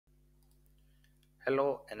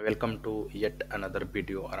Hello and welcome to yet another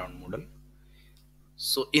video around Moodle.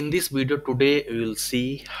 So in this video today we will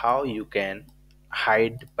see how you can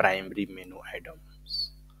hide primary menu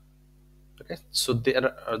items. Okay, so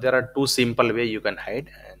there are two simple way you can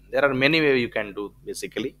hide, and there are many way you can do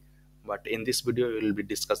basically. But in this video we will be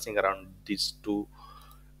discussing around these two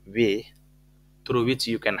way through which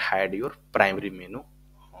you can hide your primary menu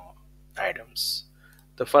items.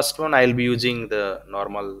 The first one I'll be using the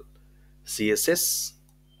normal CSS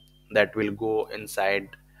that will go inside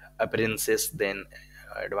appearances, then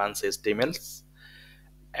advanced HTMLs,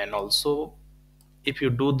 and also if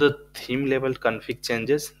you do the theme level config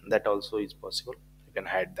changes, that also is possible. You can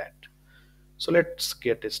hide that. So let's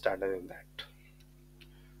get started in that.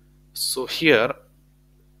 So here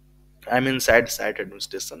I'm inside site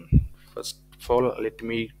administration. First of all, let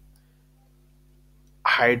me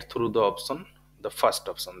hide through the option, the first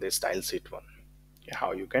option, the style sheet one. Yeah,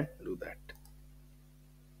 how you can do that.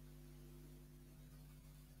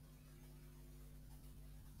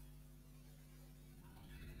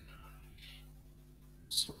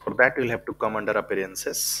 So for that you'll have to come under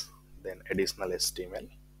appearances, then additional HTML.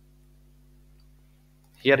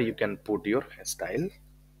 Here you can put your style.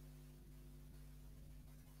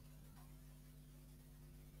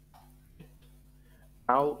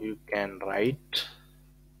 Now you can write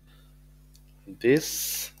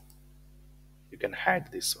this, you can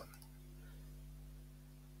hide this one.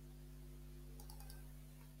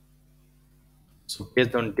 So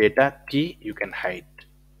based on data key you can hide.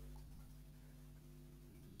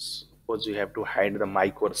 Suppose you have to hide the my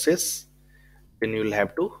courses, then you will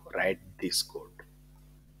have to write this code.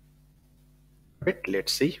 Right,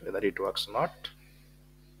 let's see whether it works or not.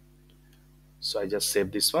 So I just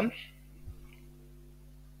save this one.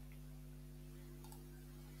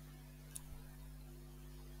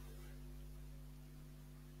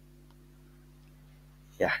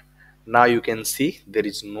 Yeah, now you can see there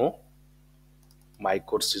is no, my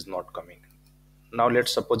course is not coming. Now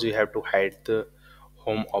let's suppose you have to hide the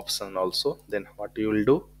home option also, then what you will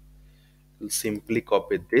do, you'll simply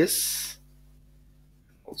copy this.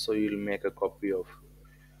 Also you'll make a copy of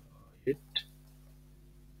it,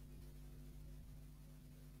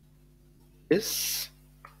 this,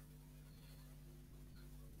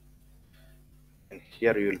 and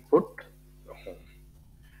here you will put home.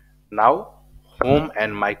 Now home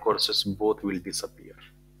and my courses both will disappear.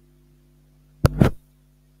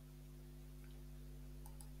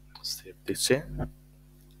 Save this in.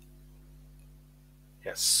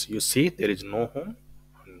 Yes, you see there is no home,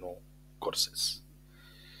 no courses.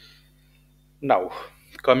 Now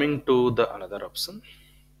coming to the another option.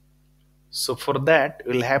 So for that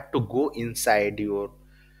you'll have to go inside your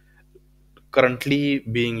currently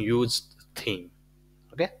being used theme.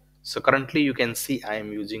 Okay, so currently you can see I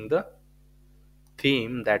am using the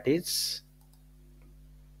theme that is,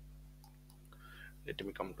 let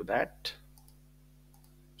me come to that.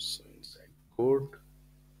 So inside code,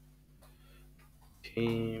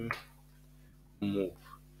 theme, move.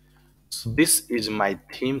 So this is my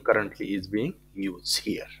theme currently is being used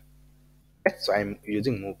here. Okay, so I'm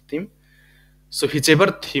using move theme. So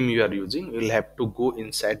whichever theme you are using, you will have to go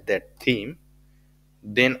inside that theme,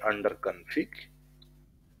 then under config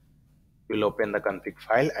you will open the config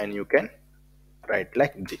file and you can write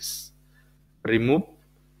like this: remove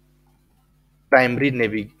primary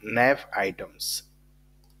nav items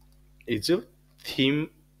is a theme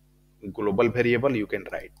global variable. You can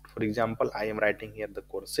write, for example, I am writing here the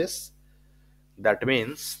courses. That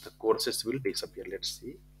means the courses will disappear. Let's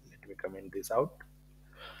see, let me comment this out,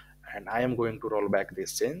 and I am going to roll back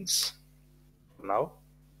this change now.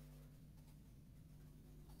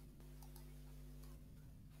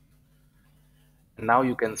 Now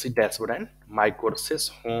you can see dashboard and my courses,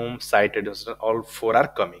 home, site editor, all four are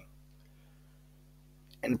coming.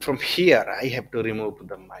 And from here I have to remove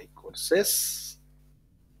the my courses,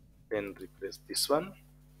 then refresh this one,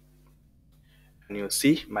 and you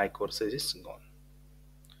see my courses is gone.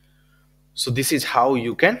 So this is how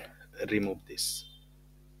you can remove this.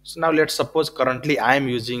 So now let's suppose currently I am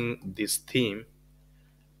using this theme,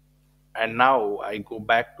 and now I go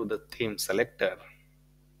back to the theme selector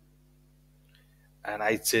and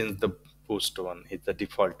I change the boost one, it's the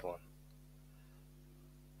default one.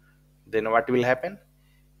 Then what will happen?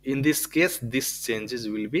 In this case, these changes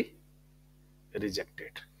will be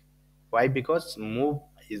rejected. Why? Because move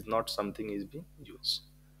is not something is being used.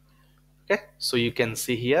 Okay, so you can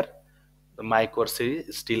see here the my cursor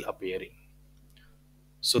is still appearing.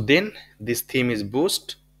 So then this theme is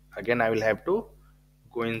boost. Again, I will have to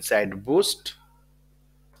go inside boost,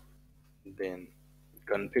 then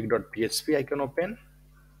config.php I can open,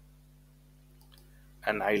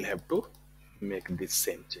 and I'll have to make this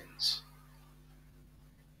same change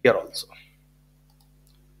here also.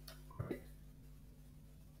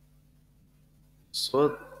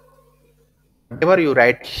 So whatever you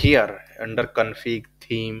write here under config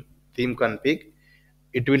theme config,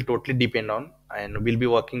 it will totally depend on and will be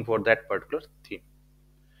working for that particular theme.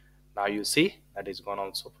 Now you see that is gone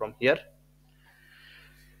also from here.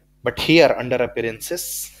 But here under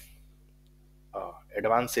appearances,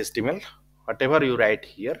 advanced HTML, whatever you write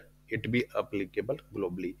here, it be applicable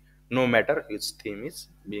globally, no matter which theme is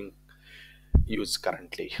being used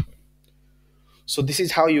currently. So this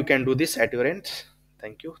is how you can do this at your end.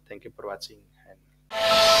 Thank you for watching. And